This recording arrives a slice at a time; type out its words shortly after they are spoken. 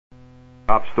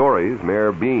Top stories,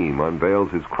 Mayor Beam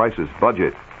unveils his crisis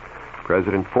budget.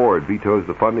 President Ford vetoes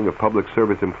the funding of public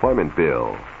service employment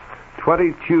bill.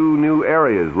 22 new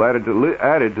areas added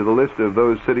to the list of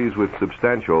those cities with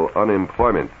substantial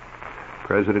unemployment.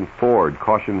 President Ford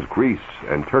cautions Greece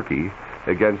and Turkey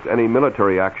against any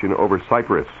military action over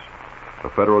Cyprus. A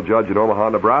federal judge in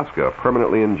Omaha, Nebraska,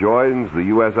 permanently enjoins the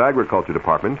U.S. Agriculture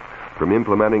Department from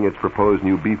implementing its proposed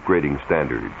new beef grading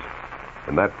standards.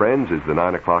 And that, friends, is the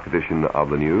 9 o'clock edition of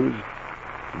the news.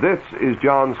 This is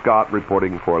John Scott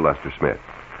reporting for Lester Smith.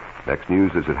 Next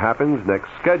news as it happens, next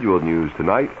scheduled news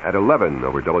tonight at 11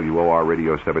 over WOR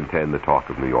Radio 710, The Talk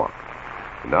of New York.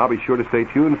 And now be sure to stay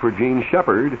tuned for Gene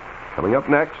Shepard, coming up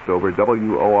next over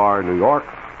WOR New York,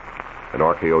 an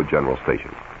RKO General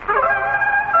Station.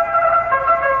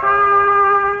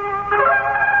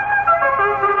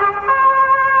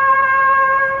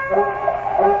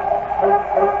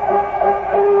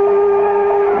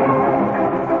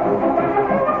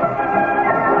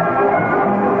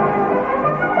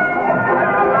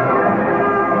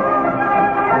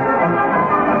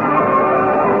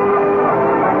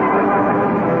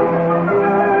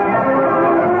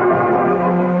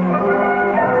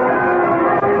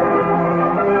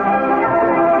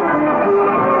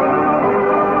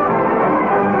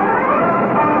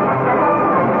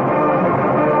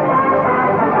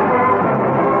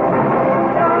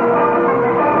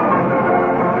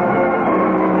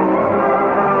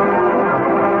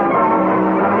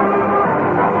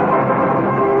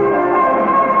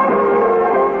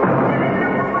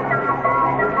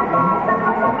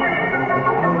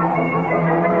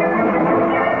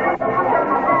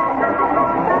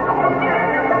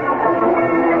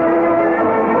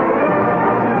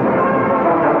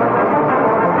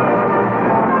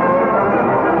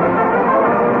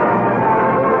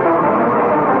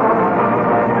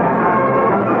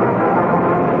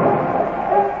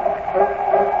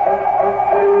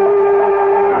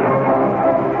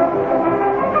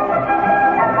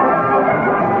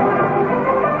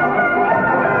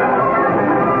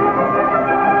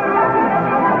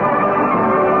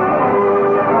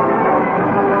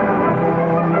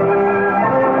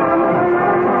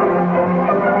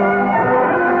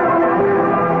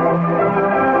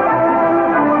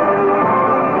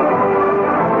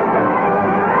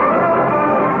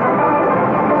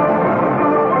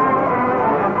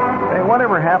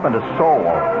 Happened to soul?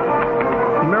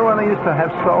 Remember when they used to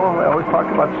have soul? They always talked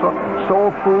about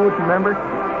soul food, remember?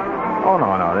 Oh,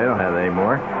 no, they don't have that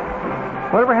anymore.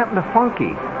 Whatever happened to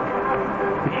funky?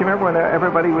 Did you remember when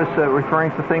everybody was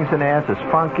referring to things in ads as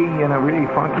funky, really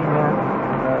funky, man?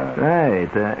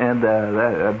 Right,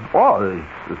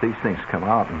 these things come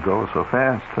out and go so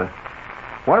fast.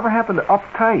 Whatever happened to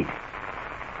uptight?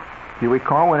 Do you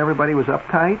recall when everybody was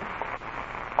uptight?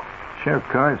 Sure, of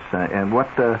course. And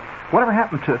whatever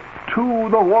happened to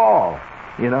the wall,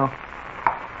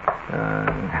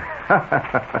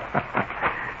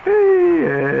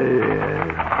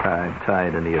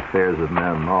 tied in the affairs of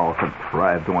men, all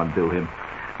contrived to undo him.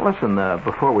 Listen,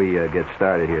 before we get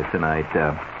started here tonight,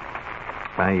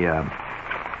 I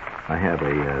have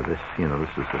this is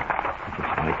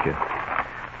just like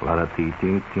a lot of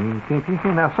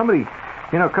Now, somebody,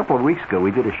 a couple of weeks ago,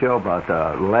 we did a show about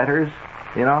letters,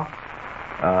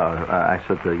 I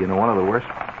said, one of the worst,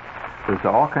 there's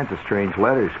all kinds of strange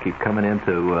letters keep coming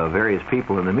into various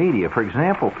people in the media. For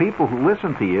example, people who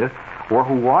listen to you or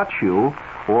who watch you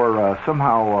or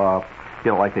somehow,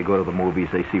 like they go to the movies,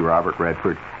 they see Robert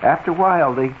Redford. After a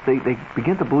while, they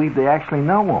begin to believe they actually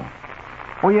know him.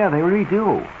 Oh, yeah, they really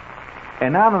do.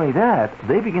 And not only that,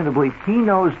 they begin to believe he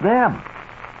knows them.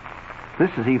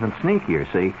 This is even sneakier,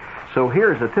 see? So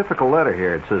here's a typical letter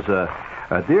here. It says,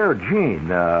 Dear Gene,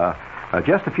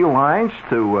 just a few lines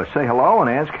to say hello and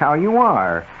ask how you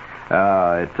are.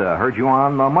 Heard you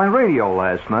on my radio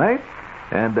last night,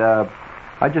 and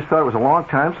I just thought it was a long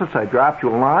time since I dropped you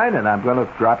a line, and I'm going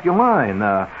to drop you a line.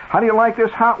 How do you like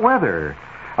this hot weather?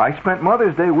 I spent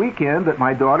Mother's Day weekend at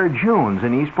my daughter June's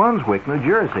in East Brunswick, New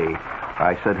Jersey.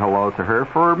 I said hello to her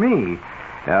for me.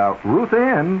 Ruth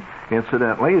Ann,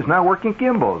 incidentally, is now working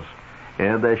Gimbel's,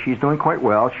 and she's doing quite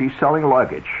well. She's selling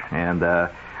luggage, and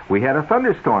we had a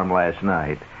thunderstorm last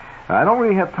night. I don't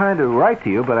really have time to write to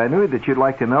you, but I knew that you'd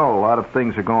like to know. A lot of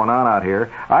things are going on out here.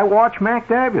 I watched Mac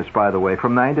Davis, by the way,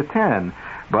 from 9 to 10,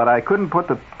 but I couldn't put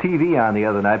the TV on the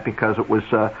other night because it was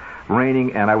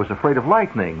raining, and I was afraid of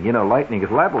lightning. You know, lightning is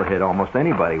liable to hit almost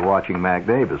anybody watching Mac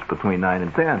Davis between 9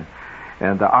 and 10.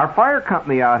 And our fire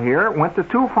company out here went to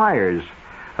 2 fires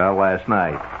last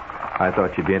night. I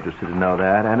thought you'd be interested to know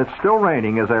that. And it's still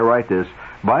raining as I write this.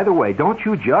 By the way, don't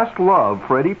you just love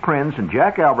Freddie Prinze and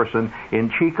Jack Alberson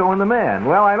in Chico and the Man?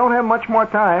 Well, I don't have much more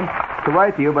time to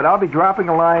write to you, but I'll be dropping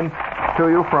a line to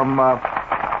you from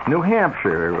New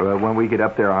Hampshire when we get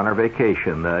up there on our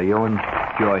vacation. You'll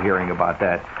enjoy hearing about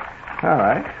that. All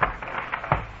right.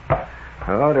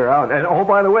 Oh, they're out. And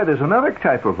by the way, there's another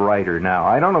type of writer now.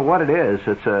 I don't know what it is.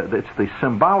 It's the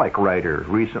symbolic writer.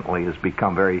 Recently has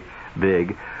become very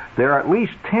big. There are at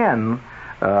least 10.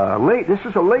 This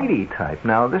is a lady type.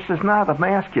 Now, this is not a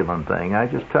masculine thing. I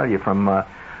just tell you from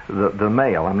the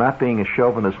male. I'm not being a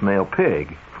chauvinist male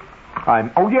pig.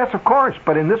 Oh, yes, of course.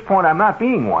 But in this point, I'm not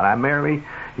being one. I'm merely,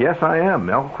 yes, I am.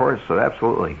 No, of course,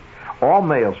 absolutely. All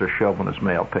males are chauvinist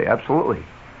male pig. Absolutely.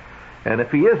 And if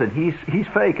he isn't, he's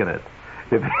faking it.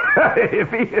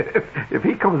 If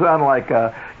he comes on like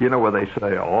where they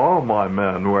say all my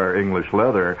men wear English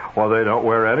leather or they don't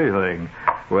wear anything,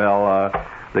 well,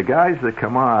 the guys that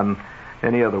come on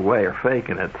any other way are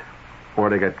faking it, or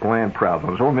they got gland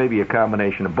problems, or maybe a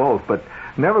combination of both. But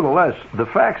nevertheless, the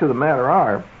facts of the matter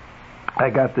are, I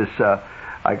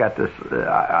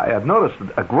have noticed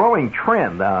a growing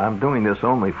trend. Now, I'm doing this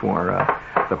only for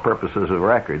the purposes of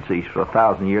records. See, for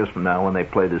 1,000 years from now, when they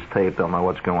play this tape, they'll know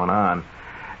what's going on.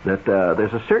 That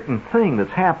there's a certain thing that's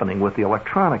happening with the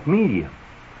electronic medium,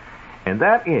 and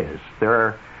that is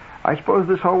I suppose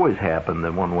this always happened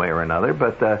in one way or another,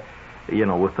 but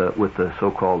with the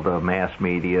so-called mass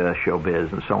media,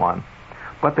 showbiz, and so on.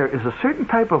 But there is a certain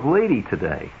type of lady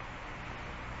today.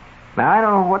 Now I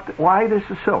don't know why this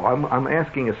is so. I'm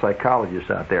asking a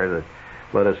psychologist out there to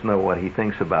let us know what he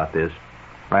thinks about this.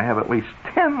 I have at least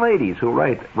 10 ladies who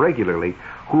write regularly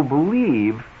who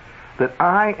believe that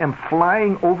I am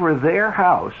flying over their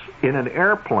house in an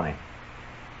airplane,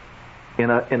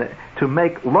 to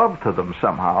make love to them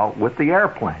somehow with the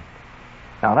airplane.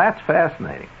 Now that's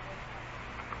fascinating.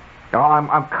 Now,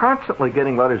 I'm constantly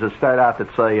getting letters that start out that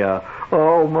say,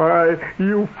 "Oh my,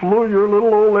 you flew your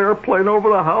little old airplane over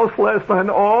the house last night.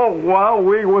 Oh wow,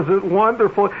 was it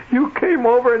wonderful? You came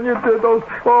over and you did those.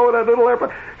 Oh, that little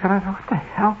airplane." And I thought, what the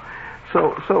hell?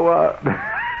 So.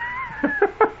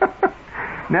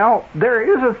 Now, there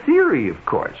is a theory, of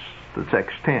course, that's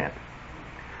extant.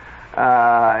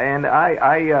 And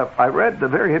I read the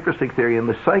very interesting theory in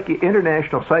the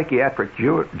International Psychiatric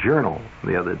Journal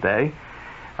the other day.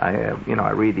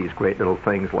 I read these great little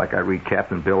things like I read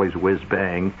Captain Billy's Whiz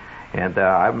Bang, and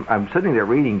I'm sitting there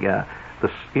reading the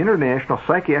International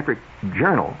Psychiatric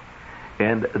Journal,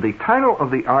 and the title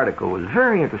of the article was a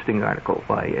very interesting article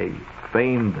by a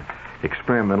famed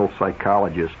experimental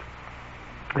psychologist.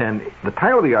 And the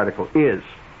title of the article is,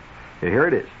 here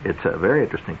it is, it's very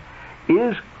interesting,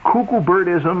 Is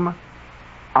Cuckoo-Birdism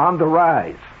on the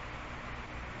Rise?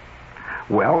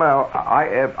 Well, now,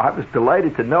 I was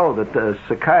delighted to know that the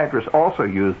psychiatrists also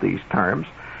use these terms,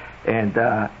 and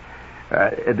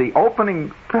the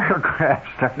opening paragraph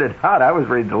started out, I was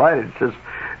very delighted, it says,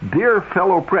 "Dear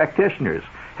fellow practitioners,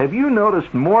 have you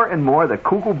noticed more and more that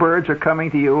cuckoo birds are coming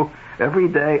to you every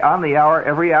day, on the hour,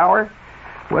 every hour?"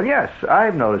 Well, yes,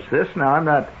 I've noticed this. Now, I'm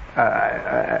not...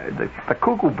 the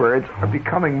cuckoo birds are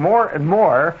becoming more and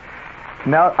more...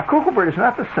 Now, a cuckoo bird is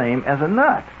not the same as a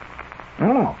nut.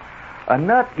 A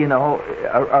nut,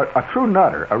 a true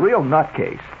nutter, a real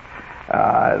nutcase.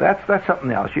 That's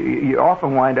something else. You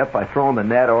often wind up by throwing the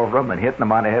net over them and hitting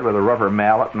them on the head with a rubber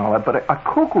mallet and all that. But a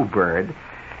cuckoo bird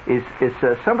is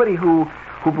somebody who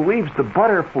believes the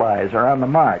butterflies are on the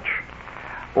march,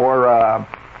 or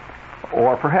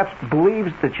perhaps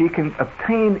believes that she can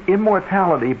obtain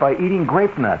immortality by eating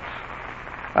grape nuts.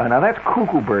 Now that's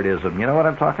Cuckoo-Birdism. You know what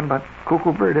I'm talking about?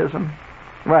 Cuckoo-Birdism?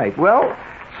 Right. Well,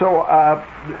 so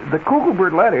the cuckoo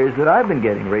bird letters that I've been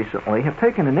getting recently have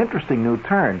taken an interesting new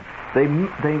turn. They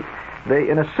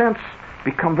in a sense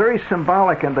become very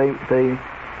symbolic, and they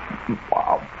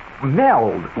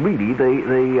meld. Really,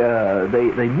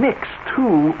 they mix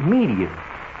two media.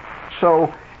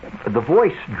 So the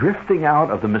voice drifting out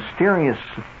of the mysterious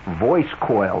voice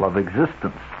coil of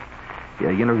existence. Yeah,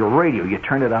 your radio, you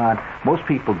turn it on. Most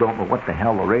people don't know what the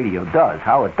hell the radio does,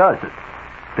 how it does it.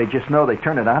 They just know they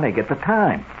turn it on, they get the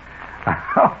time.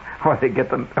 or they get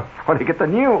the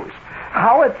news.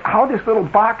 How this little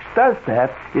box does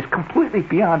that is completely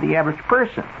beyond the average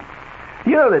person.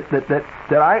 You know that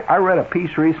I read a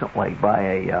piece recently by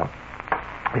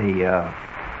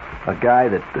a guy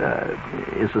that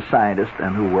is a scientist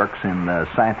and who works in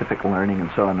scientific learning and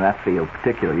so on in that field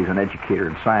particularly. He's an educator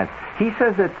in science. He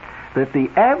says that the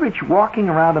average walking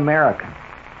around American,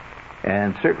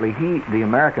 and certainly the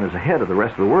American is ahead of the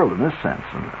rest of the world in this sense,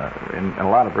 in a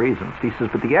lot of reasons. He says,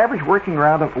 but the average walking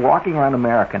around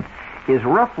American is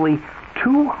roughly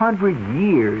 200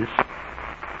 years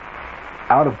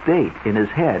out of date in his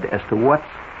head as to what's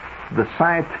the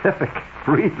scientific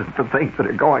reason for things that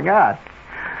are going on.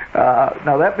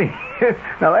 Now that means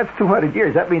now that's 200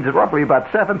 years. That means roughly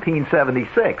about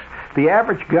 1776. The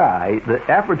average guy, the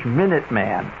average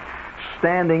Minuteman,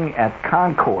 standing at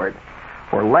Concord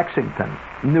or Lexington,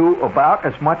 knew about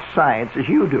as much science as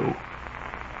you do,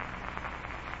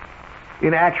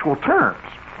 in actual terms.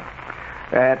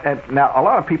 And now a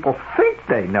lot of people think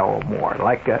they know more.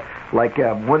 Like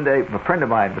one day, a friend of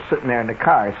mine was sitting there in the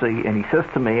car, and he says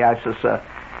to me,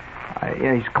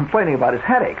 he's complaining about his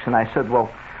headaches, and I said, well,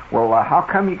 how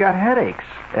come you got headaches,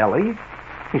 Ellie?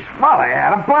 He said, well, the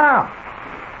atom bomb.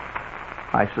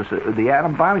 I says, the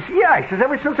atom bomb? He said, yeah. He says,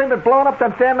 ever since they've been blowing up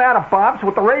them damn atom bombs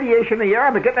with the radiation in the air,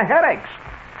 I've been getting headaches.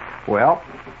 Well,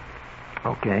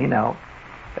 okay, now,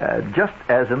 just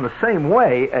as in the same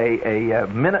way, a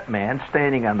Minuteman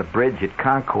standing on the bridge at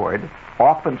Concord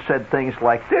often said things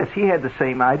like this. He had the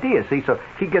same idea, see, so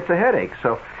he gets a headache.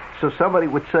 So somebody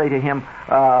would say to him,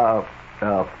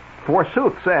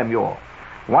 forsooth, Samuel,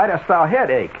 why dost thou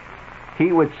headache?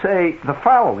 He would say the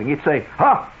following. He'd say,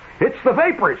 it's the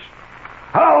vapors.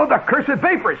 Oh, the cursed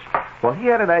vapors. Well, he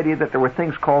had an idea that there were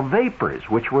things called vapors,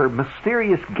 which were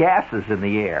mysterious gases in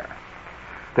the air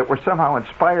that were somehow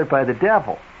inspired by the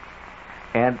devil.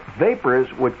 And vapors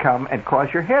would come and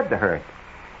cause your head to hurt.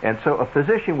 And so a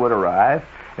physician would arrive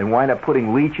and wind up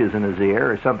putting leeches in his ear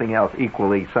or something else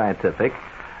equally scientific,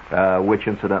 which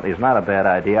incidentally is not a bad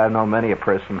idea. I've known many a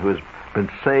person who has been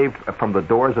saved from the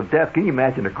doors of death. Can you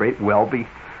imagine a great Welby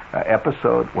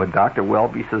episode when Dr.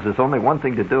 Welby says there's only one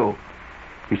thing to do?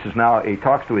 He says now, he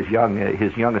talks to his young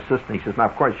assistant. He says, now,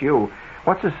 of course,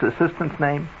 what's his assistant's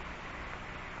name?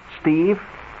 Steve?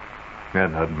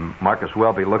 And Marcus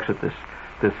Welby looks at this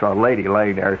lady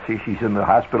laying there. See, she's in the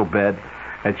hospital bed,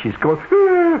 and she's going,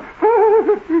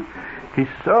 he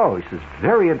says,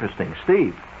 very interesting,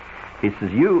 Steve. He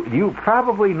says, you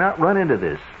probably not run into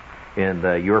this in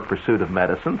your pursuit of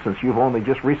medicine, since you've only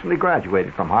just recently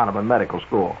graduated from Hahnemann Medical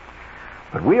School.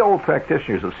 But we old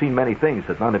practitioners have seen many things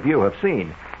that none of you have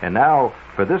seen. And now,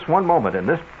 for this one moment, in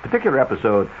this particular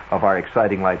episode of our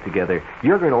exciting life together,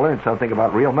 you're going to learn something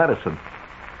about real medicine.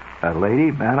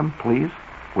 Lady, madam, please,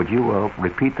 would you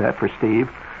repeat that for Steve?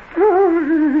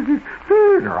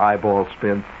 And her eyeball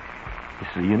spins. He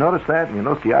says, you notice that? And you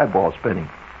notice the eyeball spinning.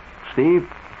 Steve,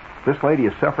 this lady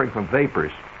is suffering from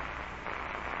vapors.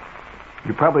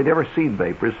 You've probably never seen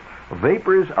vapors.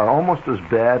 Vapors are almost as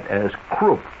bad as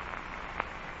croup.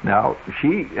 Now,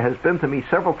 she has been to me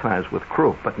several times with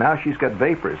croup, but now she's got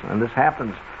vapors, and this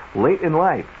happens late in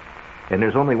life. And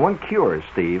there's only one cure,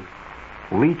 Steve: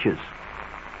 leeches.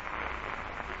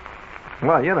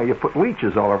 Well, you put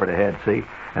leeches all over the head, see,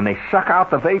 and they suck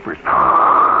out the vapors.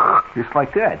 Just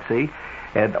like that, see?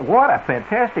 And what a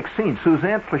fantastic scene.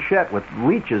 Suzanne Plachette with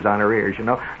leeches on her ears,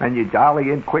 and you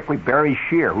dolly in quickly Barry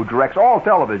Shear, who directs all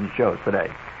television shows today.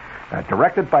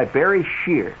 Directed by Barry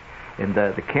Shear. And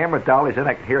the camera dollies in.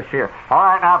 I can hear Shear. All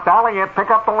right, now, dolly in. Pick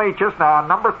up the leeches. Now,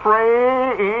 number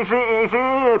 3.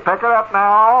 Easy. Pick it up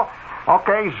now.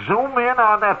 Okay, zoom in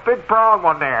on that big brown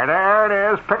one there. There it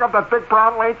is. Pick up that big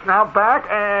brown leech. Now back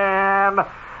and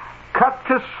cut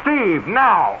to Steve.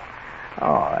 Now.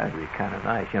 Oh, that'd be kind of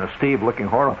nice. Steve looking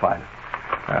horrified.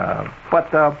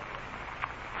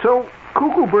 So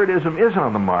Cuckoo-Birdism is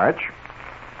on the march.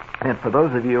 And for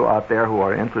those of you out there who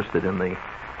are interested in the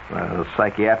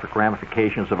psychiatric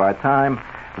ramifications of our time,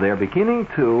 they're beginning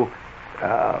to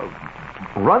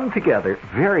run together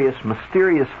various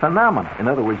mysterious phenomena. In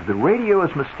other words, the radio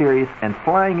is mysterious and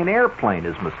flying an airplane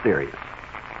is mysterious.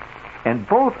 And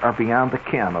both are beyond the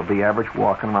ken of the average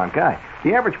walking around guy.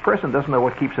 The average person doesn't know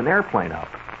what keeps an airplane up.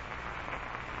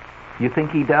 You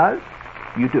think he does?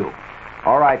 You do.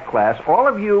 All right, class. All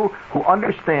of you who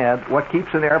understand what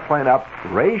keeps an airplane up,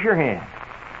 raise your hand.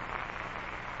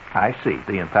 I see.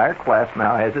 The entire class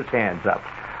now has its hands up.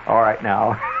 All right,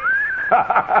 now.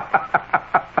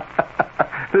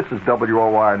 This is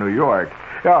WOR New York.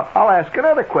 Now, I'll ask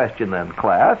another question then,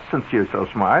 class, since you're so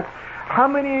smart. How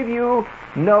many of you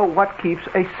know what keeps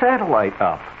a satellite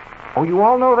up? Oh, you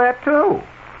all know that too.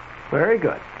 Very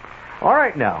good. All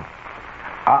right, now.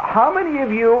 How many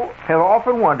of you have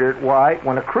often wondered why,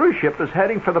 when a cruise ship is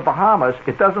heading for the Bahamas,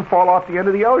 it doesn't fall off the end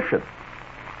of the ocean?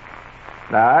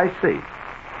 Now, I see.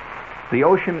 The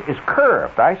ocean is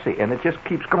curved, I see, and it just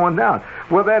keeps going down.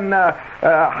 Well, then,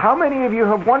 how many of you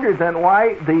have wondered then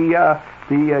why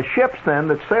the ships then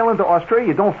that sail into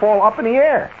Australia don't fall up in the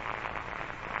air?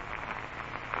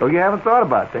 Oh, you haven't thought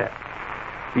about that.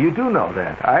 You do know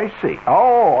that. I see.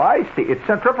 Oh, I see. It's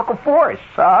centrifugal force.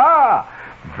 Aha!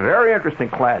 Very interesting,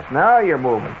 class. Now you're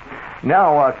moving.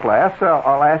 Now, class,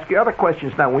 I'll ask you other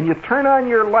questions. Now, when you turn on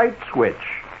your light switch,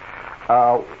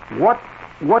 what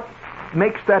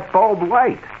makes that bulb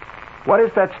light? What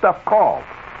is that stuff called?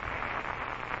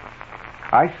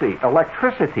 I see.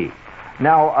 Electricity.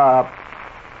 Now,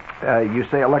 you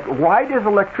say, why does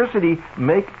electricity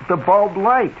make the bulb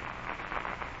light?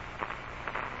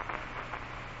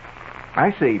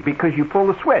 I see. Because you pull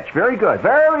the switch. Very good.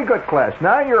 Very good, class.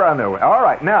 Now you're on the way. All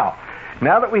right. Now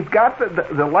that we've got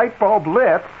the light bulb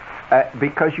lit,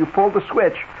 because you pulled the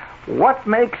switch, what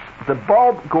makes the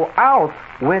bulb go out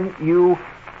when you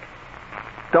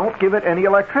don't give it any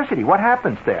electricity? What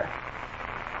happens there?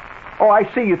 Oh, I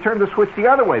see. You turn the switch the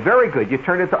other way. Very good. You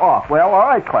turn it to off. Well, all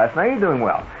right, class. Now you're doing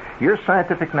well. Your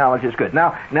scientific knowledge is good.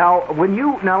 Now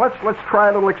let's try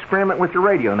a little experiment with your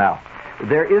radio. Now,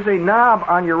 there is a knob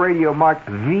on your radio marked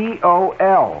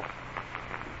VOL.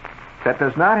 That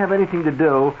does not have anything to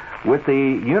do with the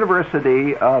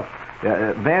University of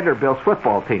Vanderbilt's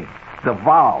football team. The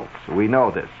vowels. We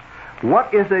know this.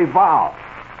 What is a vowel?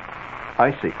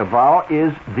 I see. A vowel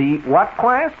is the what,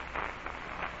 class?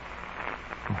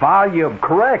 Volume.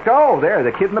 Correct. Oh, there,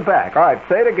 the kid in the back. All right,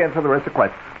 say it again for the rest of the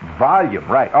class. Volume.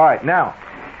 Right. All right. Now,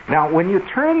 when you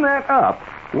turn that up,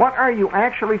 what are you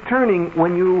actually turning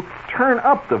when you turn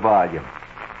up the volume?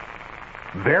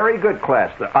 Very good,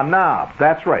 class. A knob.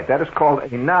 That's right. That is called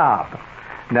a knob.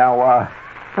 Now,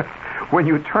 when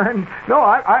you turn...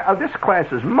 No, this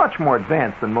class is much more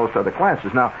advanced than most other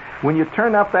classes. Now, when you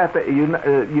turn up that...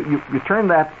 You turn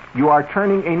that... You are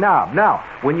turning a knob. Now,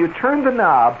 when you turn the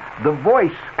knob, the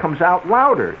voice comes out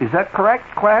louder. Is that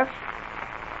correct, class?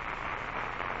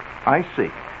 I see.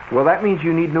 Well, that means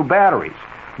you need new batteries.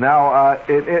 Now,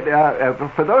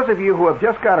 for those of you who have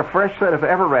just got a fresh set of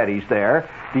Evereadys there,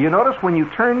 do you notice when you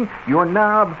turn your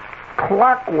knob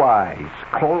clockwise?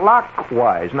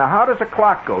 Clockwise. Now, how does a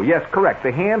clock go? Yes, correct.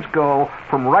 The hands go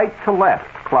from right to left,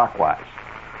 clockwise.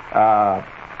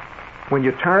 When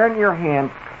you turn your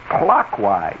hand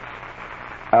clockwise,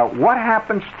 what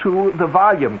happens to the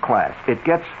volume, class? It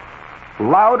gets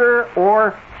louder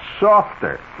or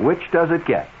softer? Which does it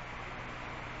get?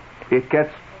 It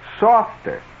gets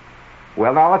softer.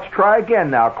 Well, now let's try again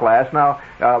now, class. Now,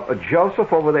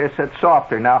 Joseph over there said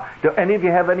softer. Now, do any of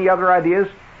you have any other ideas?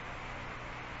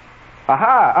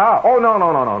 Aha! Oh,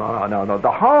 no.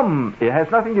 The hum, it has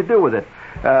nothing to do with it.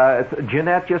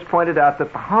 Jeanette just pointed out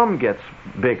that the hum gets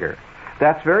bigger.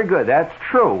 That's very good. That's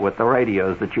true with the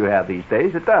radios that you have these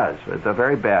days. It does. It's a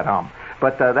very bad hum.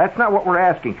 But that's not what we're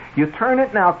asking. You turn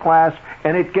it now, class,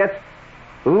 and it gets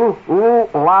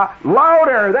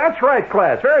louder. That's right,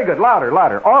 class. Very good.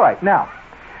 Louder. All right. Now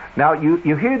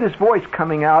you hear this voice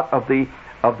coming out of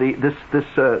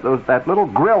that little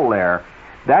grill there.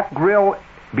 That grill,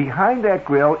 behind that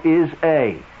grill is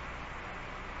a...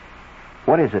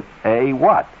 What is it? A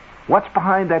what? What's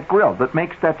behind that grill that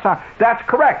makes that sound? That's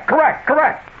correct.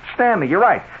 Stanley, you're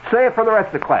right. Say it for the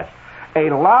rest of the class. A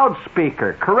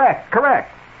loudspeaker.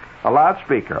 Correct. A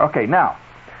loudspeaker. Okay, now,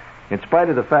 in spite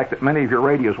of the fact that many of your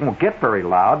radios won't get very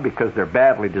loud because they're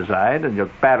badly designed and your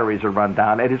batteries are run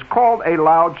down, it is called a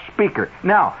loudspeaker.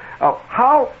 Now,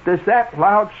 how does that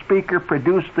loudspeaker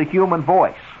produce the human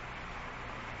voice?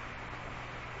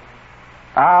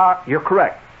 You're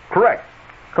correct.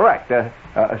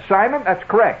 Simon, that's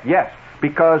correct, yes,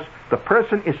 because the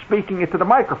person is speaking into the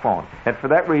microphone, and for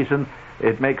that reason,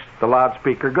 it makes the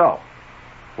loudspeaker go.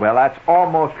 Well, that's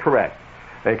almost correct,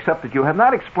 except that you have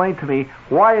not explained to me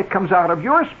why it comes out of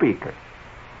your speaker.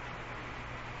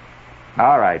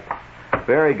 All right,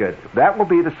 very good. That will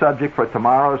be the subject for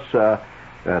tomorrow's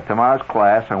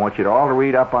class. I want you to all to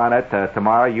read up on it.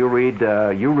 Tomorrow, you read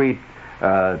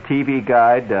TV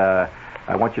Guide.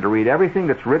 I want you to read everything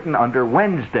that's written under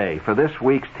Wednesday for this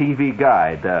week's TV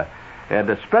Guide. And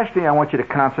especially I want you to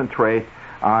concentrate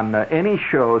on any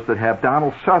shows that have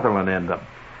Donald Sutherland in them.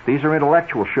 These are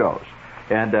intellectual shows.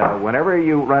 And whenever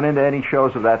you run into any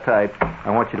shows of that type,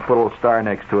 I want you to put a little star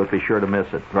next to it. Be sure to miss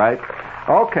it, right?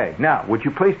 Okay, now, would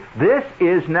you please...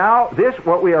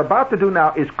 What we are about to do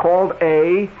now is called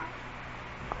a...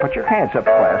 Put your hands up,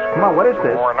 class. Come on, what is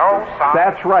this?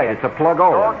 That's right, it's a plug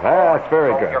over. That's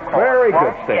very good. Very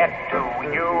good, Stan.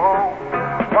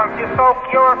 Once you soak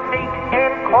your feet in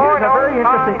corn, it's a very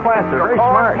interesting class. They're very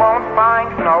smart.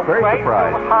 Very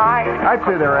surprised. I'd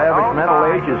say their average mental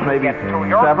age is maybe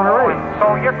 7 or 8.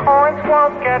 So your corns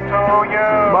won't get to you.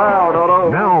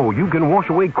 Now you can wash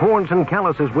away corns and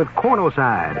calluses with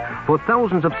Cornocide. For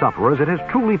thousands of sufferers, it has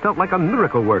truly felt like a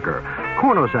miracle worker.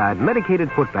 Cornoside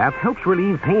medicated foot bath helps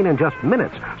relieve pain in just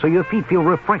minutes, so your feet feel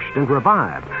refreshed and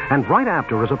revived. And right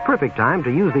after is a perfect time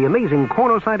to use the amazing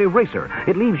Cornoside eraser.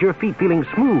 It leaves your feet feeling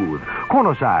smooth.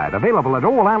 Cornoside, available at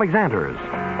all Alexanders.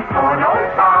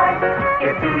 Cornoside,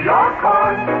 get through your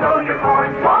corn so your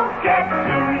corns won't get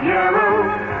to you.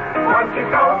 Once you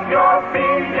soak your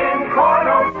feet in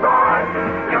Cornoside,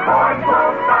 your corns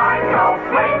won't find no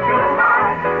place to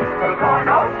hide. The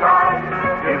Cornoside,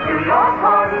 get through your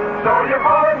corn so your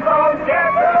corns won't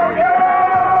get to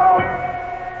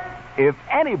you. If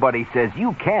anybody says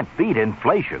you can't beat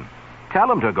inflation, tell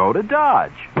them to go to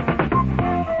Dodge.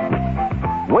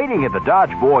 Waiting at the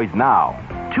Dodge Boys now.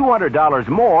 $200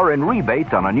 more in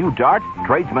rebates on a new Dart,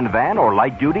 tradesman van, or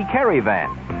light-duty carry van.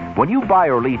 When you buy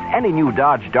or lease any new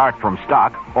Dodge Dart from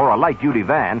stock or a light-duty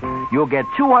van, you'll get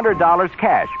 $200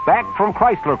 cash back from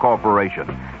Chrysler Corporation.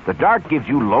 The Dart gives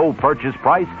you low purchase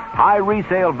price, high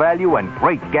resale value, and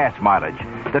great gas mileage.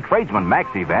 The tradesman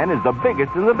maxi van is the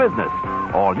biggest in the business.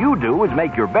 All you do is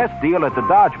make your best deal at the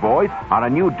Dodge Boys on a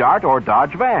new Dart or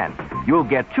Dodge van. You'll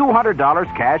get $200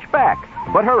 cash back.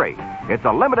 But hurry, it's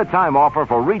a limited-time offer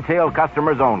for retail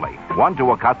customers only. One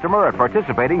to a customer at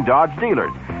participating Dodge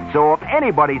dealers. So if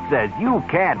anybody says you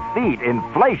can't beat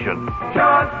inflation,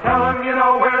 Just tell them you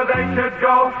know where they should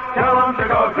go. Tell them to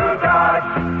go to Dodge.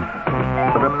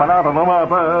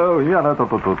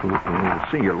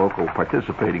 See your local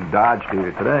participating Dodge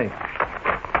dealer today.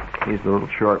 He's the little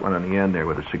short one on the end there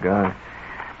with a cigar.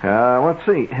 Let's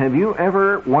see. Have you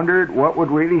ever wondered what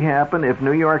would really happen if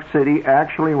New York City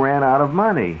actually ran out of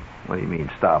money? What do you mean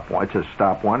stop? It's just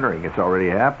stop wondering. It's already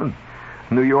happened.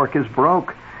 New York is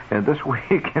broke. And this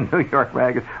week in New York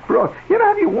Magazine, broke.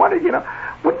 Have you wondered,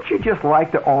 wouldn't you just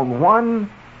like to own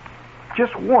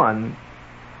just one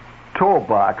toll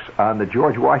box on the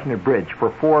George Washington Bridge for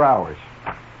 4 hours?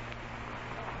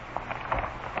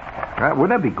 Right?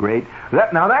 Wouldn't that be great?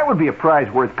 That would be a prize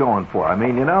worth going for. I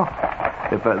mean,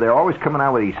 if they're always coming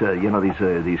out with these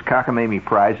cockamamie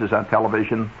prizes on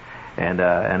television,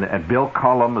 and Bill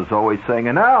Cullum is always saying,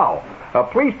 and now,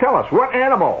 please tell us what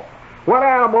animal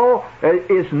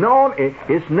is known?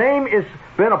 His name has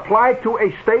been applied to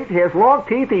a state. He has long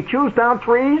teeth. He chews down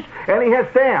trees, and he has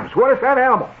dams. What is that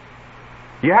animal?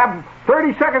 You have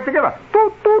 30 seconds to give it.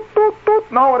 Toot, toot, toot,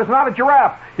 toot. No, it is not a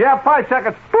giraffe. You have 5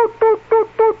 seconds. Toot, toot, toot,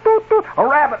 toot, toot, toot. A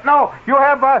rabbit. No, you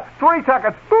have 3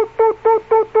 seconds. Toot, toot, toot,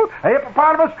 toot, toot. A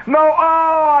hippopotamus. No.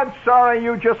 Oh, I'm sorry.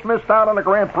 You just missed out on the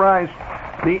grand prize.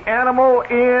 The animal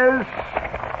is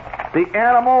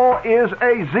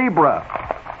a zebra.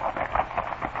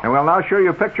 And we'll now show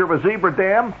you a picture of a zebra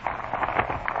dam.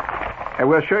 And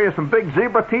we'll show you some big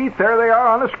zebra teeth. There they are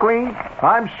on the screen.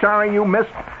 I'm sorry you missed.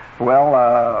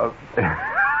 Well,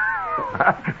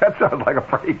 that sounds like a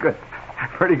pretty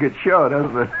good show,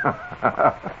 doesn't it?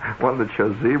 One that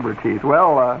shows zebra teeth.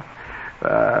 Well,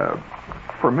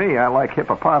 for me, I like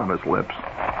hippopotamus lips.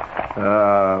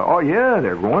 Oh, yeah,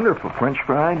 they're wonderful. French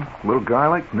fried, little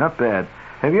garlic, not bad.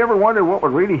 Have you ever wondered what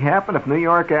would really happen if New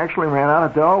York actually ran out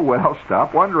of dough? Well,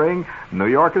 stop wondering. New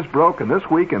York is broke, and this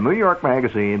week in New York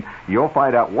Magazine, you'll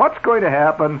find out what's going to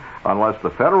happen unless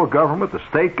the federal government, the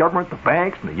state government, the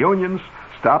banks, and the unions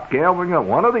stop gambling on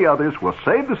one of the others, will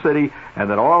save the city, and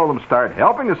then all of them start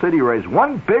helping the city raise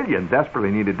 $1 billion desperately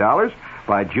needed dollars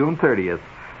by June 30th.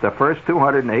 The first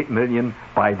 $208 million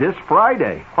by this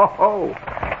Friday. Ho-ho!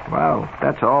 Wow,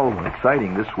 that's all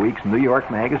exciting this week's New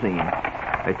York Magazine.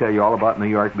 They tell you all about New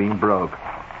York being broke.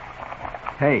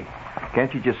 Hey,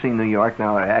 can't you just see New York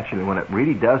now? Actually, when it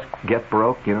really does get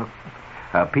broke,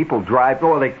 people drive.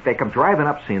 Oh, they come driving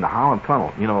up, seeing the Holland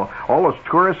Tunnel. All those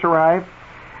tourists arrive,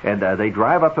 and they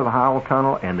drive up to the Holland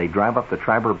Tunnel, and they drive up the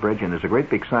Triborough Bridge, and there's a great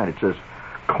big sign. It says,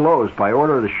 "Closed by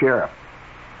order of the sheriff."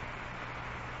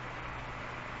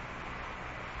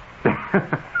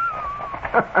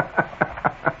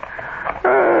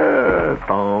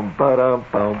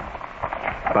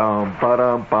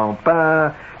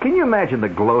 Can you imagine the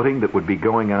gloating that would be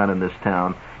going on in this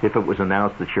town if it was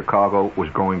announced that Chicago was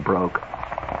going broke?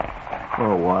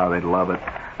 Oh, wow, they'd love it.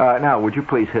 Now, would you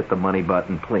please hit the money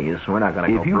button, please? We're not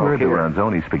going to go broke here. If you've heard the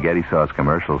Ronzoni spaghetti sauce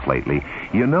commercials lately,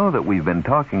 you know that we've been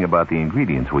talking about the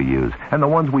ingredients we use and the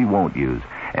ones we won't use.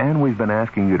 And we've been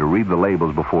asking you to read the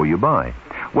labels before you buy.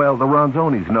 Well, the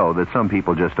Ronzonis know that some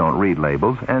people just don't read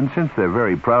labels, and since they're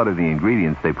very proud of the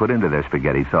ingredients they put into their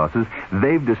spaghetti sauces,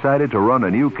 they've decided to run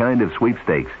a new kind of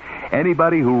sweepstakes.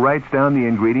 Anybody who writes down the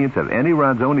ingredients of any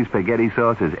Ronzoni spaghetti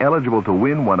sauce is eligible to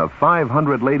win one of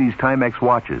 500 ladies' Timex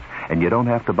watches, and you don't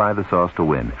have to buy the sauce to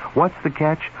win. What's the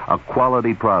catch? A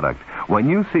quality product. When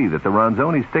you see that the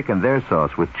Ronzoni's thicken their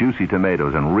sauce with juicy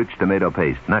tomatoes and rich tomato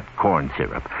paste, not corn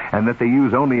syrup, and that they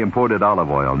use only imported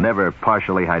olive oil, never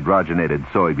partially hydrogenated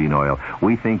soybean oil,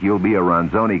 we think you'll be a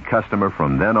Ronzoni customer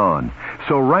from then on.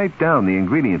 So write down the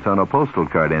ingredients on a postal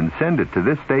card and send it to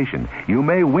this station. You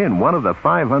may win one of the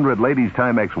 500 Ladies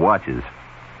Timex watches.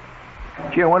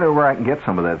 Gee, I wonder where I can get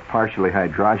some of that partially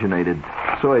hydrogenated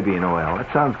soybean oil.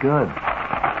 That sounds good.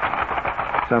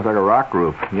 Sounds like a rock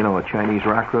group. You know, a Chinese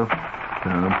rock group?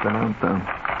 Dun, dun, dun.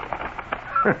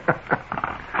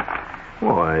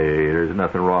 Boy, there's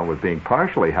nothing wrong with being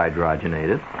partially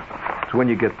hydrogenated. It's when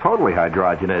you get totally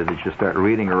hydrogenated that you start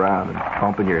reading around and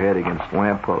bumping your head against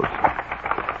lampposts.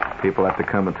 People have to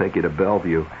come and take you to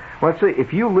Bellevue. Well, let's see,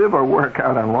 if you live or work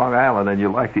out on Long Island and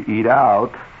you like to eat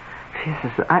out...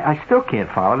 Jesus, I still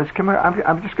can't follow this. Come here,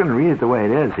 I'm just going to read it the way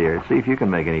it is here. See if you can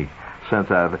make any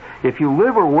sense out of it. If you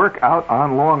live or work out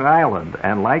on Long Island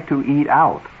and like to eat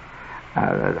out,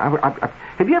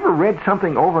 have you ever read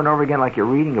something over and over again like you're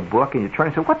reading a book and you're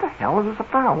trying to say, what the hell is this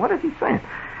about? What is he saying?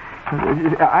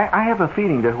 I have a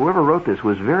feeling that whoever wrote this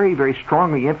was very, very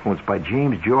strongly influenced by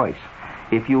James Joyce.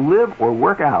 If you live or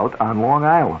work out on Long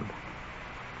Island.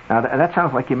 Now, that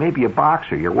sounds like you may be a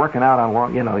boxer. You're working out on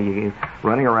long, you're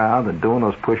running around and doing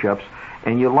those push-ups,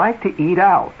 and you like to eat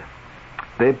out.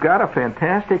 They've got a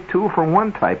fantastic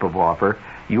 2-for-1 type of offer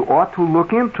you ought to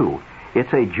look into.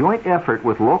 It's a joint effort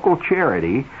with local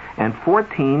charity and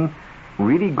 14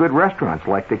 really good restaurants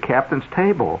like the Captain's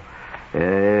Table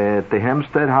at the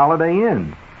Hempstead Holiday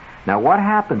Inn. Now, what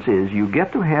happens is you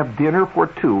get to have dinner for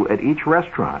 2 at each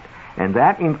restaurant, and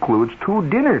that includes 2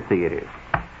 dinner theaters.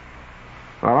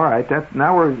 All right,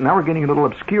 now we're getting a little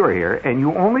obscure here, and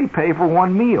you only pay for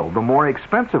 1 meal, the more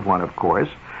expensive one, of course,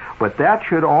 but that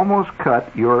should almost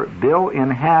cut your bill in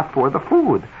half for the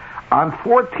food. On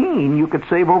 14, you could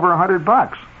save over $100.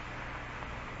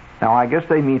 Now, I guess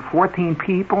they mean 14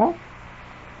 people?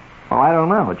 Well, I don't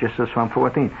know. It just says on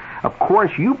 14. Of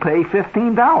course, you pay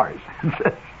 $15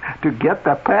 to get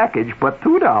the package, but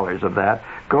 $2 of that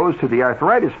goes to the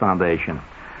Arthritis Foundation.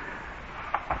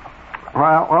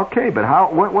 Well, okay, but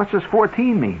what's this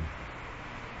 14 mean?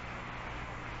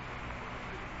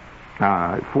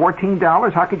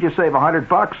 $14? How could you save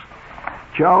 $100?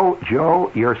 Joe,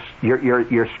 you're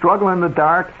struggling in the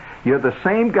dark. You're the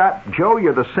same guy, Joe.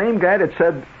 You're the same guy that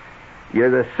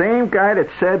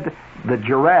said the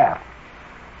giraffe.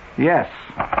 Yes,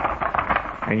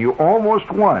 and you almost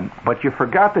won, but you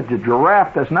forgot that the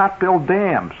giraffe does not build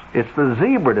dams. It's the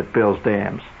zebra that builds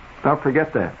dams. Don't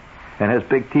forget that. And has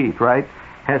big teeth, right?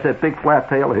 Has that big flat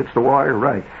tail that hits the water,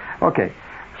 right? Okay,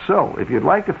 so if you'd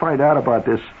like to find out about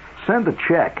this, send a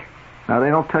check. Now,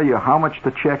 they don't tell you how much the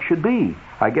check should be.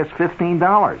 I guess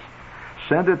 $15.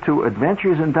 Send it to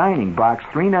Adventures in Dining, Box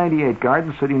 398,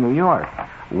 Garden City, New York,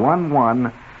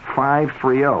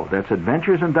 11530. That's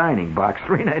Adventures in Dining, Box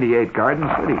 398, Garden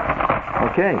City.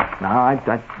 Okay, now I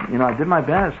did my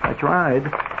best. I tried.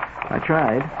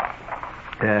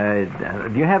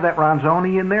 Do you have that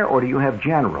Ronzoni in there, or do you have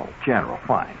General? General,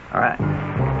 fine. All right.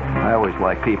 I always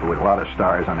like people with a lot of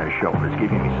stars on their shoulders,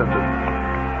 giving me such a,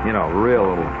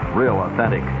 real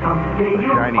authentic.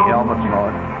 Shiny helmets and all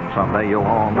that. Someday you'll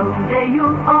own it.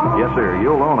 Yes, sir,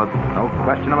 you'll own it. No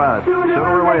question about it.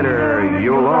 Sooner or later,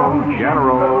 you'll own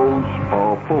Generals.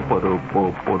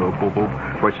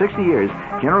 For 60 years,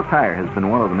 General Tire has been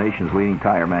one of the nation's leading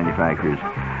tire manufacturers.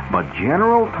 But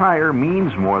General Tire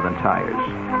means more than tires.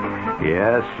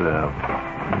 Yes,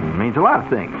 it means a lot of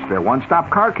things. Their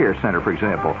one-stop car care center, for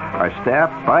example, are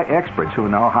staffed by experts who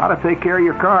know how to take care of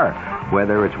your car,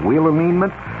 whether it's wheel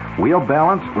alignment, wheel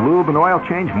balance, lube and oil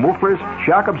change, mufflers,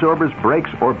 shock absorbers,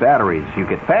 brakes, or batteries. You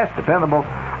get fast, dependable,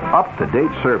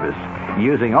 up-to-date service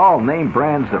using all name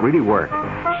brands that really work.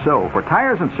 So, for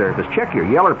tires and service, check your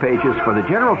Yeller pages for the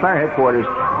General Tire headquarters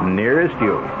nearest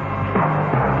you.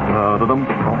 Sooner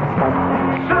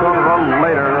or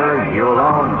later, you'll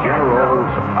own Generals.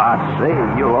 I say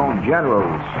you'll own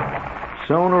Generals.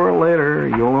 Sooner or later,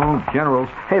 you'll own Generals.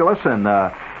 Hey, listen,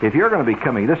 if you're going to be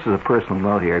coming, this is a personal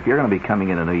note here, if you're going to be coming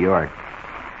into New York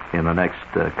in the next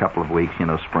couple of weeks,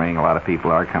 spring, a lot of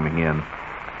people are coming in,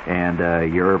 and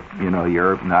you're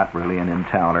not really an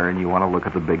in-towner and you want to look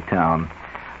at the big town,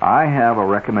 I have a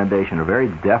recommendation, a very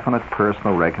definite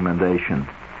personal recommendation.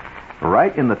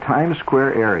 Right in the Times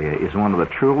Square area is one of the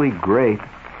truly great,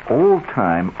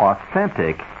 old-time,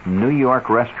 authentic New York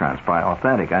restaurants. By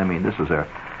authentic, I mean this is a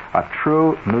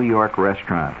true New York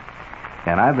restaurant.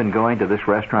 And I've been going to this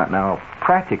restaurant now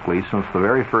practically since the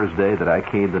very first day that I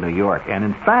came to New York. And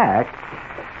in fact,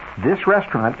 this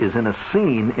restaurant is in a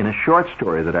scene in a short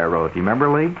story that I wrote. Do you remember,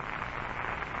 Lee?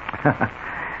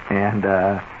 And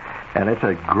And it's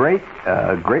a great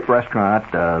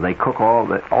restaurant. They cook all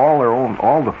their own.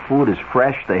 All the food is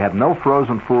fresh. They have no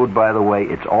frozen food, by the way.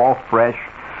 It's all fresh.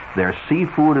 Their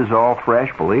seafood is all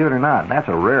fresh, believe it or not. That's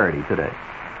a rarity today.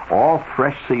 All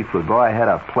fresh seafood. Boy, I had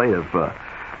a plate of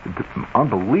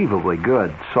unbelievably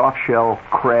good soft-shell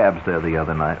crabs there the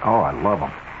other night. Oh, I love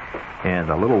them. And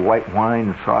a little white wine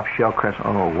and soft-shell crabs.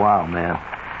 Oh, wow, man.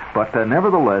 But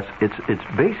nevertheless, it's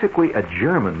basically a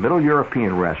German, Middle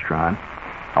European restaurant.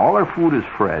 All their food is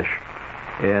fresh,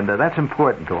 and that's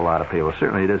important to a lot of people.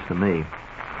 Certainly it is to me.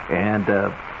 And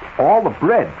all the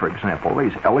bread, for example,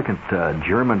 these elegant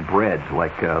German breads,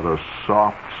 like those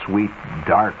soft, sweet,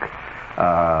 dark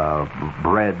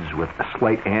breads with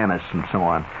slight anise and so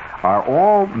on, are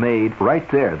all made right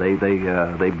there. They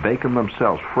bake them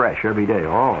themselves fresh every day.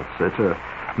 Oh,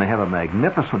 they have a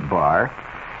magnificent bar.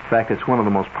 In fact, it's one of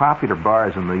the most popular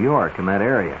bars in New York in that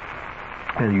area.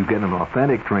 And you get an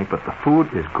authentic drink, but the food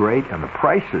is great, and the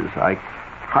prices,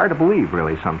 hard to believe,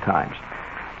 really, sometimes.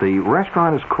 The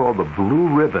restaurant is called the Blue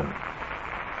Ribbon,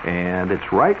 and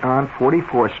it's right on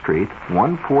 44th Street,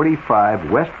 145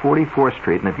 West 44th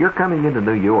Street. And if you're coming into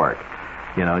New York,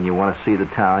 and you want to see the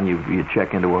town, you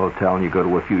check into a hotel and you go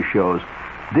to a few shows,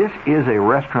 this is a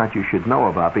restaurant you should know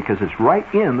about because it's right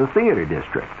in the theater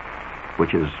district,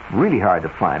 which is really hard to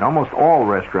find. Almost all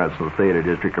restaurants in the theater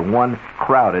district are one,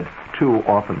 crowded, two,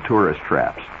 often tourist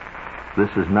traps. This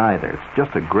is neither. It's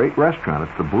just a great restaurant.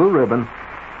 It's the Blue Ribbon,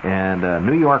 and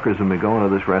New Yorkers have been going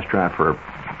to this restaurant for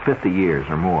 50 years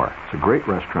or more. It's a great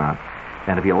restaurant.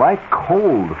 And if you like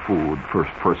cold food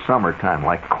for summertime,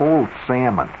 like cold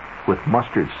salmon with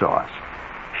mustard sauce,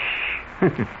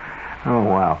 oh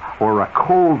wow, or a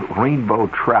cold rainbow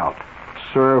trout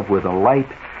served with a light,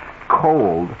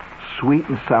 cold, sweet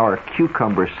and sour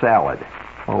cucumber salad.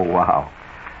 Oh, wow.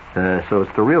 So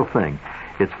it's the real thing.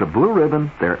 It's the Blue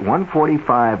Ribbon. They're at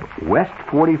 145 West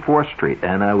 44th Street.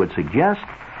 And I would suggest,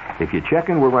 if you check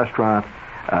into a restaurant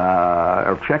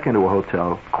or check into a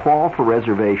hotel, call for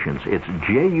reservations. It's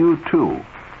JU2,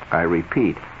 I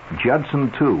repeat,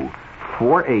 Judson 2,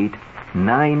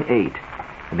 4898.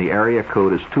 And the area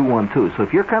code is 212. So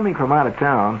if you're coming from out of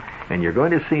town and you're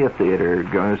going to see a theater,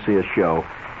 going to see a show,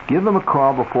 give them a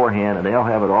call beforehand, and they'll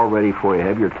have it all ready for you.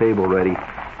 Have your table ready.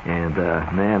 And,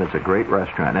 man, it's a great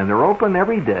restaurant. And they're open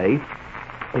every day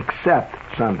except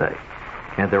Sunday.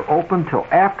 And they're open till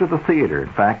after the theater.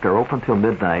 In fact, they're open till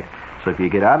midnight. So if you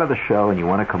get out of the show and you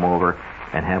want to come over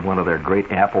and have one of their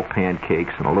great apple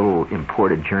pancakes and a little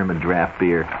imported German draft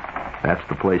beer, that's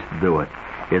the place to do it.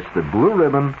 It's the Blue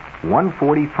Ribbon,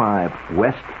 145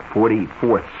 West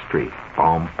 44th Street.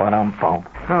 Boom, ba-dum, boom.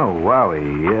 Oh,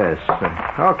 wowie, yes.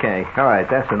 Okay, all right,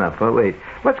 that's enough. Oh, wait,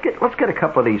 let's get a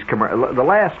couple of these the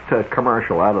last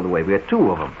commercial out of the way. We got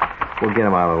two of them. We'll get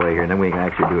them out of the way here, and then we can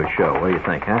actually do a show. What do you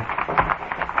think, huh?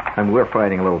 And we're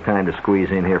fighting a little time to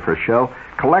squeeze in here for a show.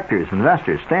 Collectors,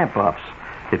 investors, stamp buffs.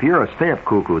 If you're a stamp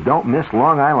cuckoo, don't miss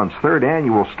Long Island's 3rd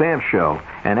annual stamp show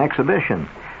and exhibition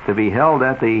to be held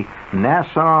at the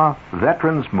Nassau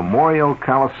Veterans Memorial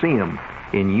Coliseum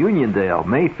in Uniondale,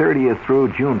 May 30th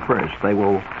through June 1st. They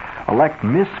will elect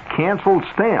Miss Canceled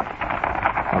Stamp.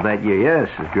 Now that yes,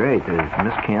 is great. There's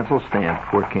Miss Canceled Stamp,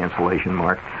 for cancellation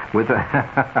mark. With a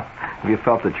have you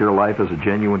felt that your life is a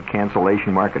genuine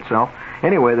cancellation mark itself?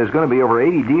 Anyway, there's going to be over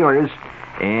 80 dealers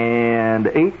and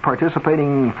 8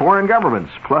 participating foreign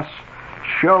governments, plus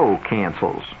show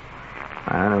cancels.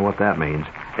 I don't know what that means.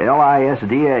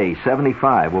 LISDA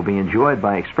 75 will be enjoyed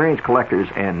by experienced collectors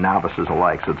and novices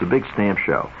alike. So it's a big stamp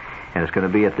show. And it's going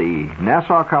to be at the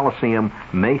Nassau Coliseum,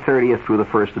 May 30th through the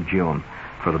 1st of June,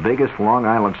 for the biggest Long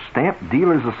Island Stamp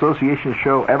Dealers Association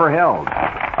show ever held.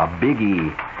 A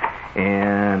biggie.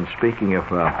 And speaking of,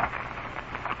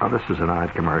 this is an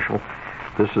odd commercial.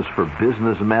 This is for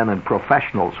businessmen and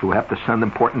professionals who have to send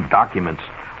important documents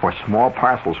or small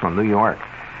parcels from New York.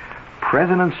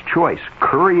 President's Choice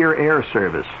Courier Air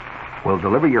Service will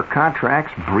deliver your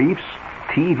contracts, briefs,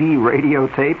 TV, radio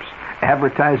tapes,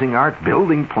 advertising art,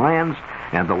 building plans,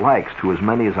 and the likes to as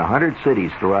many as 100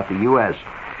 cities throughout the U.S.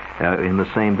 In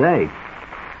the same day.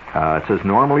 It says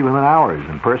normally within hours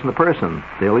and person to person.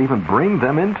 They'll even bring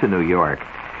them into New York.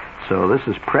 So this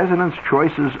is President's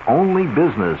Choice's only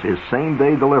business is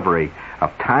same-day delivery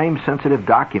of time-sensitive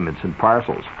documents and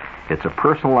parcels. It's a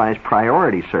personalized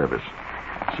priority service.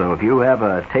 So if you have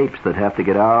tapes that have to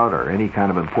get out or any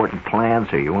kind of important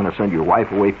plans or you want to send your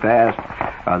wife away fast,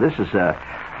 this is a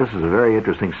very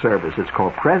interesting service. It's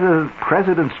called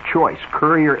President's Choice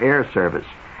Courier Air Service.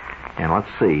 And let's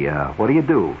see, what do you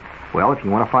do? Well, if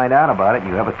you want to find out about it,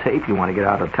 you have a tape, you want to get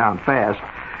out of town fast,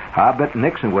 I bet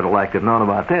Nixon would have liked to have known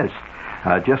about this.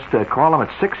 Just call them at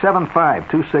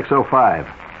 675-2605.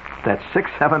 That's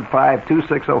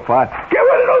 675-2605. Get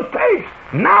rid of those tapes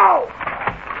now!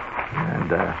 And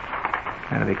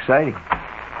kind of exciting.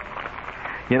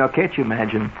 You know, can't you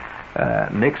imagine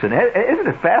Nixon? Isn't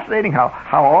it fascinating how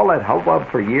all that hubbub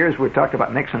for years we talked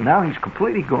about Nixon, now he's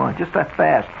completely gone, just that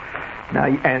fast. Now,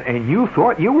 and you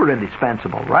thought you were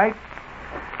indispensable, right?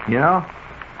 You know,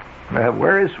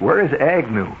 where is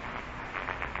Agnew?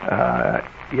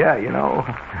 Yeah, you know.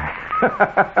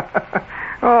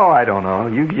 Oh, I don't know.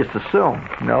 You just assume.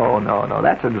 No.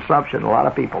 That's an assumption a lot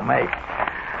of people make.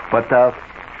 But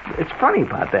it's funny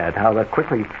about that, how that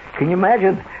quickly. Can you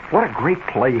imagine what a great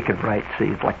play you could write? See,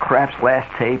 it's like Kraft's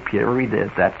Last Tape. You ever read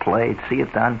that play, see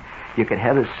it done? You could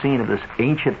have this scene of this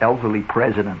ancient elderly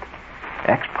president,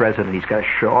 ex-president. He's got a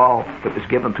shawl that was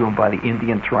given to him by the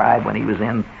Indian tribe when he was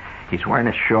in. He's wearing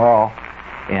a shawl,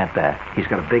 and he's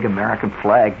got a big American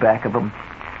flag back of him.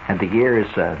 And the year is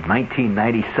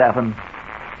 1997,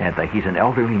 and he's an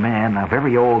elderly man, a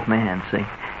very old man, see?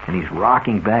 And he's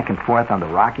rocking back and forth on the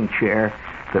rocking chair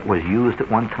that was used at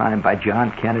one time by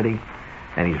John Kennedy.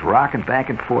 And he's rocking back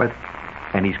and forth,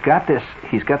 and he's got this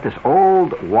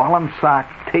old Wallensock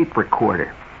tape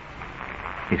recorder.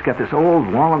 He's got this old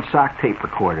Wallensock tape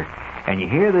recorder, and you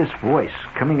hear this voice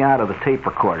coming out of the tape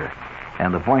recorder,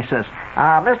 and the voice says,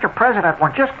 Mr. President,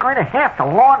 we're just going to have to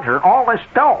launder all this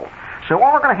dough. So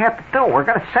what we're going to have to do, we're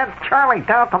going to send Charlie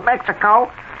down to Mexico,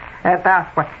 and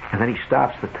then he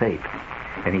stops the tape,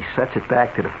 and he sets it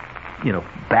back to the,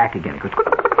 back again. He goes,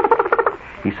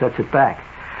 he sets it back.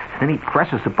 Then he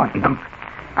presses the button.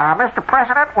 Mr.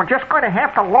 President, we're just going to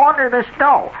have to launder this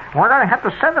dough. We're going to have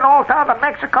to send it all down to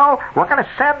Mexico. We're going to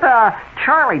send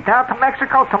Charlie down to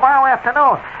Mexico tomorrow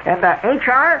afternoon. And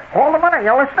HR, hold a minute. Are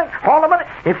you listening? Hold a minute.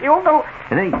 If you'll do...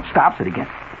 And then he stops it again.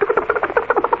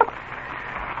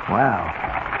 Wow.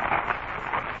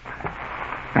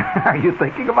 Are you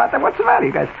thinking about that? What's the matter,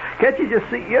 you guys? Can't you just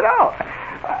see,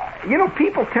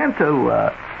 people tend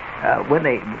to... when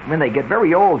they get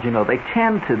very old, they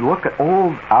tend to look at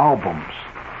old albums.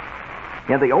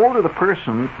 Yeah, the older the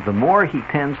person, the more he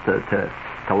tends to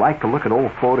like to look at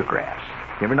old photographs.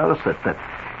 You ever notice that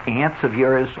aunts of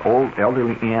yours, old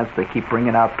elderly aunts, they keep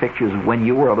bringing out pictures of when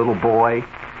you were a little boy?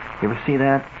 You ever see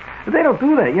that? They don't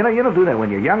do that. You don't do that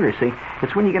when you're younger, see?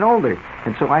 It's when you get older.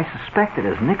 And so I suspect that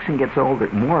as Nixon gets older,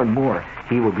 more and more,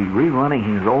 he will be rerunning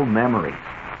his old memories.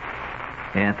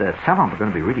 And some of them are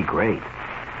going to be really great.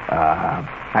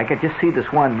 I could just see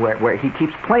this one where he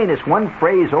keeps playing this one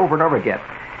phrase over and over again.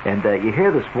 And you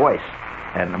hear this voice.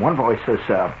 And one voice says,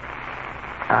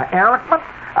 Erickman,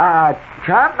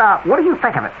 John, what do you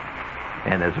think of it?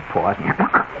 And there's a pause.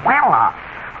 Well,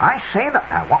 I say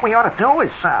that what we ought to do is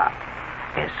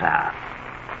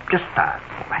just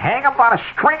hang him on a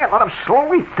string and let him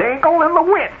slowly dangle in the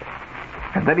wind.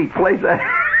 And then he plays that,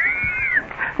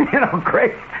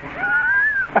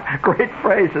 great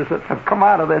phrases that have come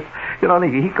out of this. He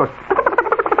goes,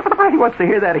 he wants to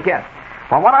hear that again.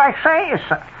 Well, what I say is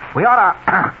we ought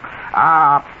to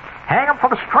hang him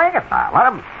from a string and let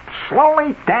him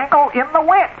slowly dangle in the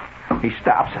wind. He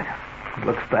stops it. He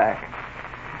looks back.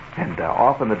 And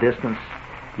off in the distance,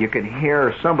 you can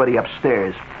hear somebody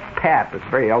upstairs. Pat, this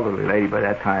very elderly lady by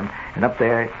that time, and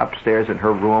upstairs in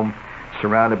her room,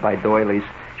 surrounded by doilies,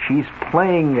 she's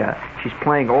playing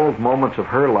old moments of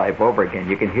her life over again.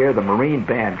 You can hear the Marine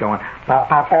band going,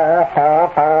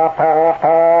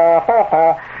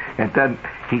 and then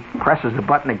he presses the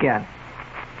button again.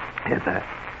 And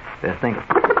the thing,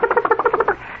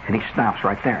 and he stops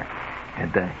right there.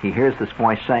 And he hears this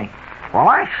voice saying, well,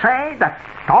 I say that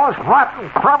those rotten,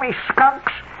 crummy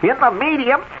skunks in the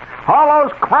medium, all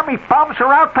those crummy bums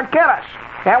are out to get us.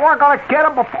 And we're going to get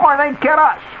them before they get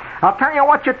us. I'll tell you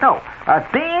what you do.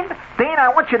 Dean,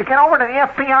 I want you to get over to the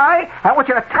FBI. I want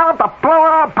you to tell them to blow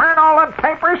it all, burn all them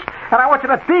papers, and I want you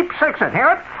to deep six it. Hear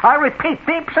it? I repeat,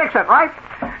 deep six it, right?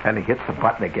 And he hits the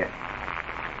button again.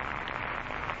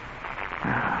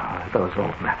 Oh, those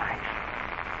old memories.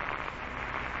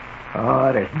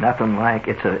 Oh, there's nothing like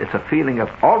it's a feeling of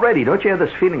already. Don't you have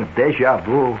this feeling of deja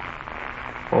vu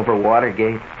over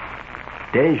Watergate?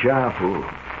 Deja vu.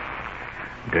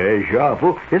 Deja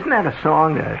vu. Isn't that a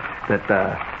song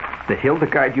that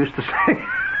Hildegard used to sing?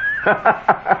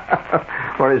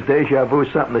 Or is deja vu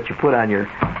something that you put on your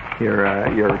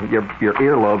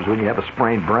earlobes when you have a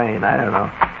sprained brain? I don't know.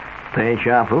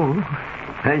 Deja vu.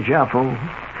 Deja vu.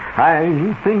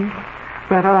 I think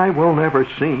that I will never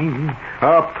see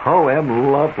a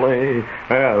poem lovely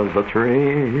as a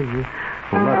tree.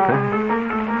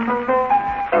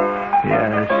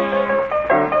 Yes.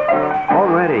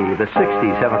 Already the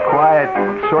 60s have a quiet,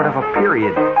 sort of a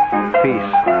period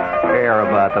piece air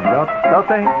about them, don't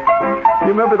they? You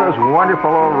remember those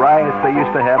wonderful old riots they used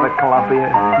to have at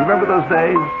Columbia? You remember those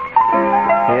days?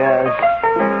 Yes.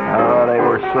 Oh,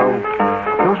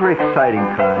 those were exciting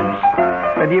times.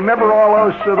 And do you remember all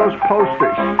those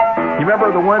posters? You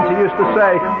remember the ones that used to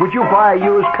say, "Would you buy a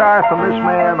used car from this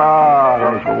man?" Oh,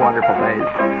 those were wonderful days.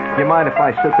 Do you mind if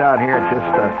I sit down here and just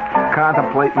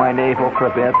contemplate my navel for a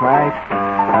bit, right?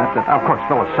 Of course,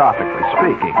 philosophically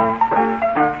speaking.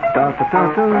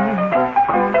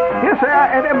 Yes,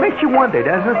 and it makes you wonder,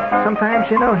 doesn't it? Sometimes,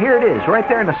 here it is, right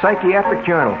there in the Psychiatric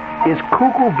Journal. Is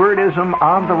Cuckoo-Birdism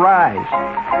on the rise?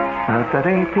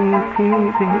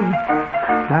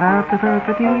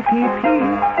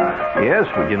 Yes,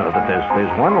 well, that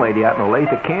there's one lady out in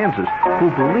Olathe, Kansas, who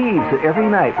believes that every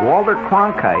night Walter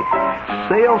Cronkite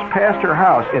sails past her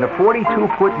house in a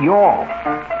 42-foot yawl,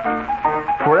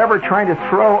 forever trying to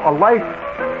throw a life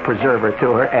preserver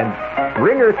to her and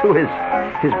bring her to his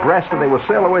breast, and they will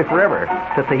sail away forever.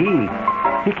 That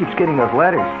he keeps getting those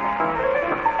letters.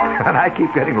 And I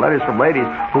keep getting letters from ladies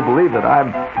who believe that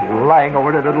I'm lying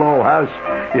over at a little old house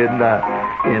in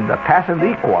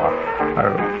Passamaquoddy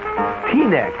or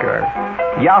Teaneck or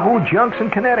Yahoo Junction,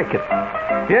 Connecticut.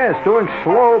 Yes, doing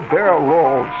slow barrel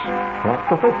rolls.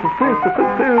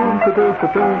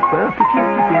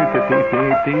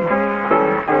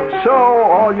 So,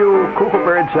 all you cuckoo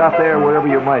birds out there, wherever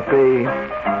you might be,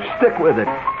 stick with it.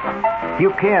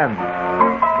 You can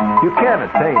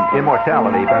attain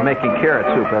immortality by making carrot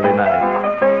soup every night.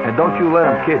 And don't you let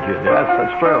them kid you. Yes,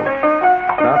 that's true.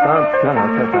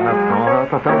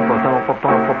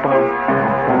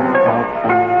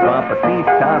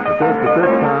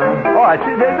 Oh, I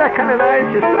see. Isn't that kind of nice?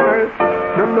 Just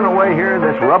drifting away here in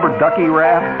this rubber ducky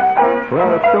raft.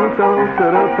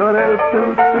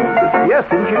 Yes,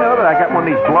 didn't you know that I got one of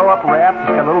these blow-up rafts? It's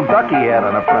got a little ducky head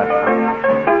on the front.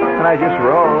 And I just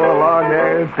roll along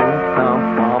there.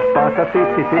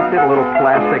 Little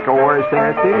plastic oars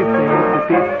there.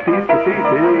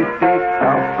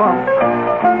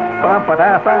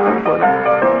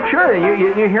 Sure,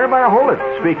 you hear about a hold it.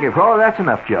 Speaking of, that's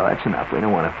enough, Joe. That's enough. We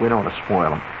don't want to spoil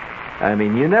them. I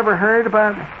mean, you never heard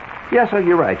about? Yes,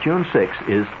 you're right. June 6th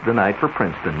is the night for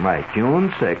Princeton. Right, June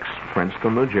 6th,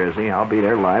 Princeton, New Jersey. I'll be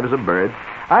there live as a bird.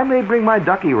 I may bring my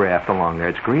ducky raft along there.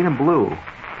 It's green and blue.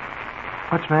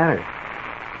 What's the matter?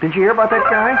 Didn't you hear about that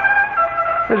guy?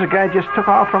 There's a guy just took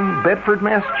off from Bedford,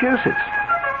 Massachusetts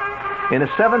in a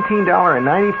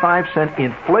 $17.95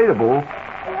 inflatable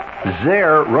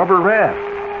Zare rubber raft.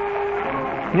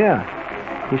 Yeah.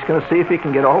 He's going to see if he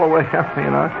can get all the way up,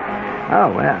 Oh,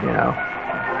 well,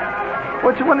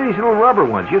 What's one of these little rubber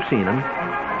ones? You've seen them.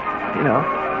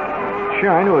 Sure,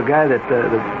 I knew a guy that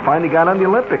finally got on the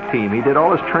Olympic team. He did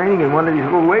all his training in one of these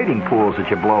little wading pools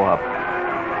that you blow up.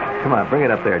 Come on, bring it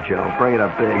up there, Joe. Bring it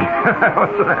up big.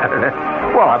 What's the matter?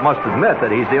 Well, I must admit that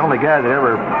he's the only guy that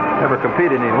ever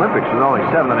competed in the Olympics with only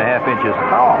 7.5 inches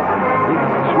tall. He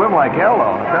can swim like hell,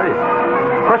 though, I'll tell you.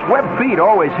 Of course, web feet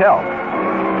always help.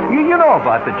 You know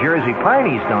about the Jersey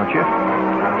Pineys, don't you?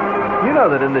 You know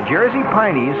that in the Jersey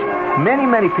Pineys, many,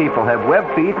 many people have web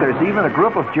feet. There's even a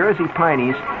group of Jersey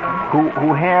Pineys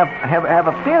who have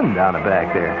a fin down the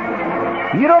back there.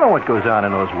 You don't know what goes on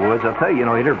in those woods. I'll tell you,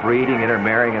 interbreeding,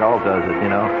 intermarrying, it all does it,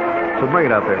 So bring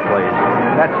it up there, please.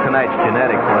 That's tonight's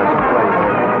genetics lesson, please.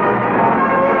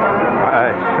 All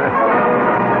right.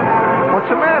 What's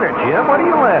the matter, Jim? What are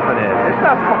you laughing at?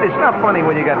 It's not funny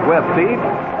when you got web feet.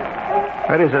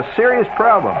 That is a serious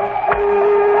problem.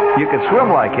 You can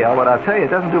swim like hell, but I'll tell you,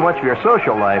 it doesn't do much for your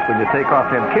social life when you take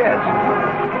off them kids.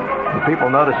 And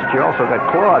people notice that you also got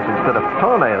claws instead of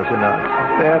toenails, It's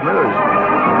bad news.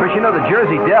 Of course, the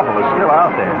Jersey Devil is still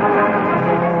out there.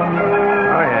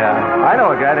 Oh, yeah. I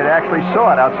know a guy that actually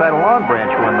saw it outside a Long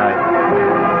Branch one night.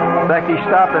 In fact, he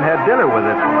stopped and had dinner with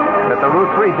it at the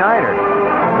Route 3 diner.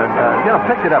 But,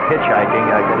 picked it up hitchhiking.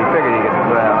 He figured he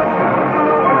could,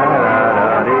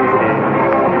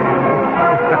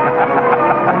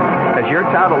 Has your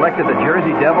town elected the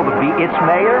Jersey Devil to be its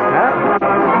mayor? Huh?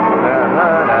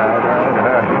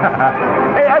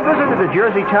 Hey, I visited a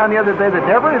Jersey town the other day that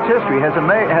never in its history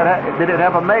did it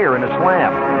have a mayor in a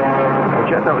slam,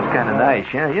 which I thought was kind of nice.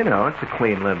 Yeah, it's a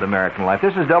clean-lived American life.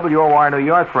 This is WOR New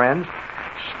York, friends.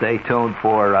 Stay tuned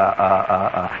for,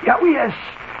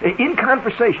 In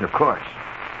Conversation, of course.